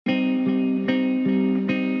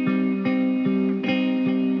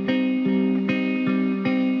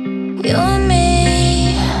You and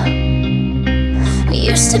me, we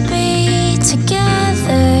used to be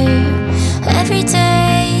together, every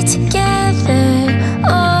day together,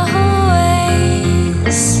 always.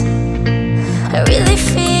 I really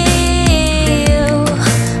feel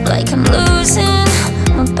like I'm losing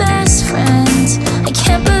my best friend. I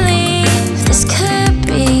can't believe this could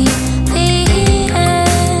be the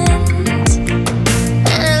end.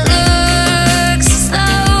 And it looks as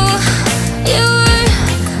though you were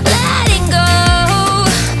letting go.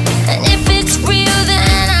 And if it's real,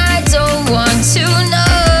 then I don't want to know.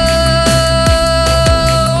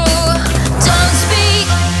 Don't speak,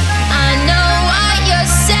 I know what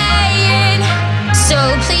you're saying, so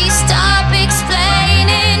please stop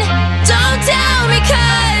explaining. Don't tell me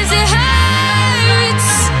 'cause it hurts.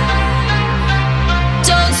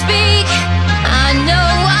 Don't speak, I know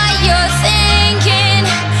what you're thinking,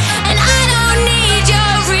 and I don't need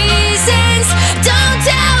your reasons. Don't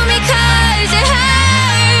tell me 'cause it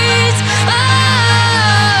hurts. Oh,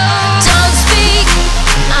 don't speak,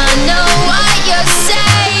 I know what you're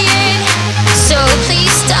saying, so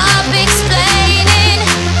please stop explaining.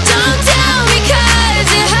 Don't tell me 'cause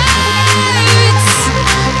it hurts.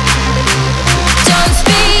 Don't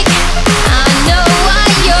speak, I know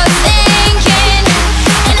what you're thinking,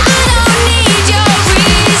 and I don't need your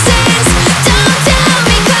reasons. Don't tell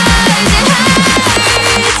me 'cause it hurts.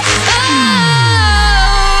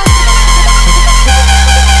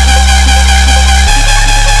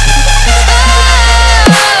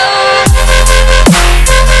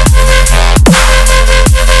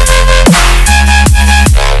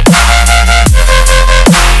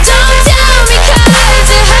 Don't tell me 'cause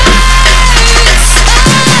it hurts.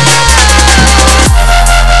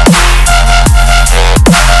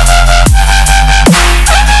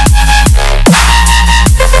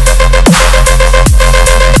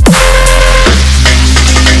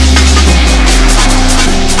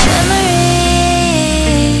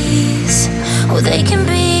 Memories, well, they can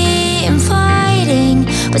be inviting,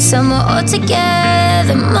 but some are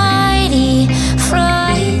altogether mighty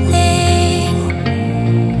frightening.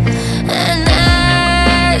 And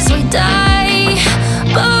as we die,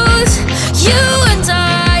 both you and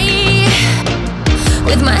I,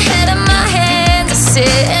 with my head on my